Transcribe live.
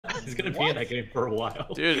He's gonna be in that game for a while.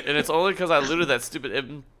 Dude, and it's only because I looted that stupid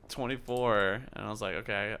M24, and I was like,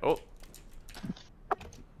 okay. Oh.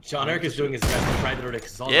 John Eric is doing his best to try to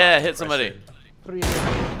Zola. Yeah, hit somebody.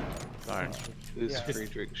 Darn. Who's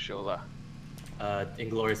Friedrich Schola?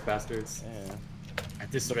 Inglorious Bastards. Yeah.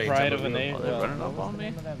 At this range, Pride I'm of a a real- Nation. Oh, they're running up on me?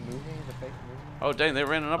 Of that movie, the fake movie? Oh, dang, they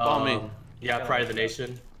ran up on me. Yeah, Pride of the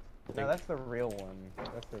Nation. No, that's the real one.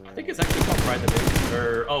 That's the real I think it's actually called Pride of the Nation.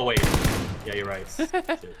 Or, oh wait, yeah, you're right. Shit.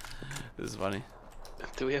 This is funny.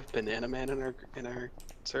 Do we have Banana Man in our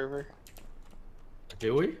server?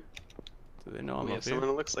 Do we? Do they know I'm We up have someone here?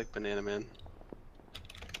 that looks like Banana Man.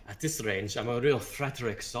 At this range, I'm a real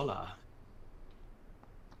Frederick Sola.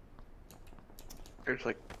 There's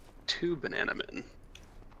like 2 Banana Men.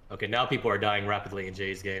 Okay, now people are dying rapidly in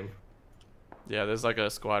Jay's game. Yeah, there's like a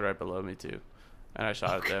squad right below me, too. And I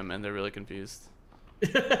shot at them, and they're really confused.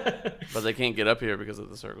 But they can't get up here because of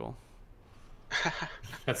the circle.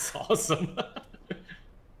 That's awesome.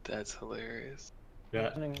 That's hilarious. Yeah.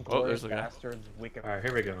 Oh, there's a guy. Bastards, Wikipedia. Alright,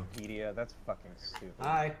 here we go. That's fucking stupid.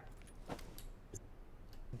 Hi.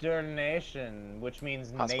 Donation, which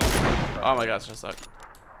means Hospital. nation. Oh my gosh, I suck.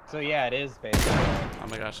 So yeah, it is basically. Oh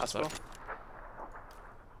my gosh, I Hospital? suck.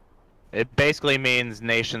 It basically means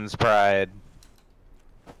nation's pride.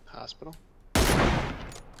 Hospital?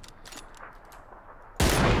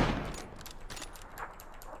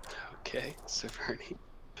 Okay, Severny.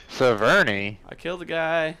 Severny? I killed a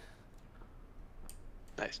guy.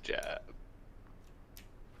 Nice job.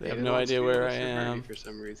 They have David no wants idea to where go I to Severny am. for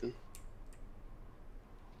some reason.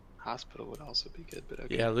 Hospital would also be good, but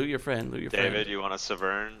okay. Yeah, loot your friend, loot your David, friend. you want a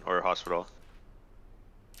Severn or hospital?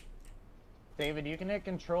 David, you can hit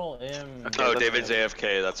Control M. Okay. Oh, let's David's go.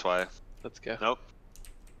 AFK, that's why. Let's go. Nope.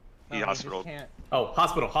 No, He you hospital. just can't. Oh,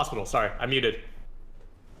 hospital. Sorry, I muted.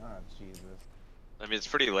 Oh Jesus! I mean, it's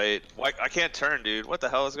pretty late. Why? I can't turn, dude. What the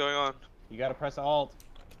hell is going on? You gotta press Alt.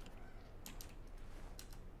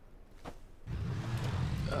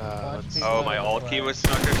 Let's see. Oh, my alt key was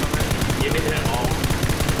stuck or something? You didn't hit all.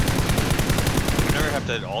 I never have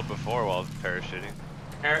to alt before while parachuting.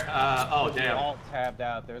 Oh, The damn. Alt tabbed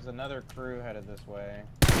out. There's another crew headed this way.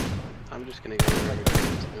 I'm just gonna go wherever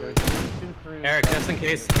There's it's going. 2 crews. Eric, just in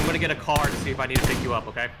case, I'm gonna get a car to see if I need to pick you up,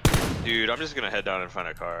 okay? Dude, I'm just gonna head down and find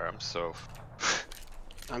a car. I'm so...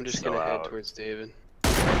 I'm just So gonna head out. towards David.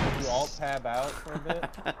 Did you Alt tab out for a bit?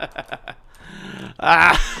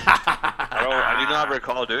 I do not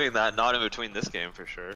recall doing that, not in between this game for sure.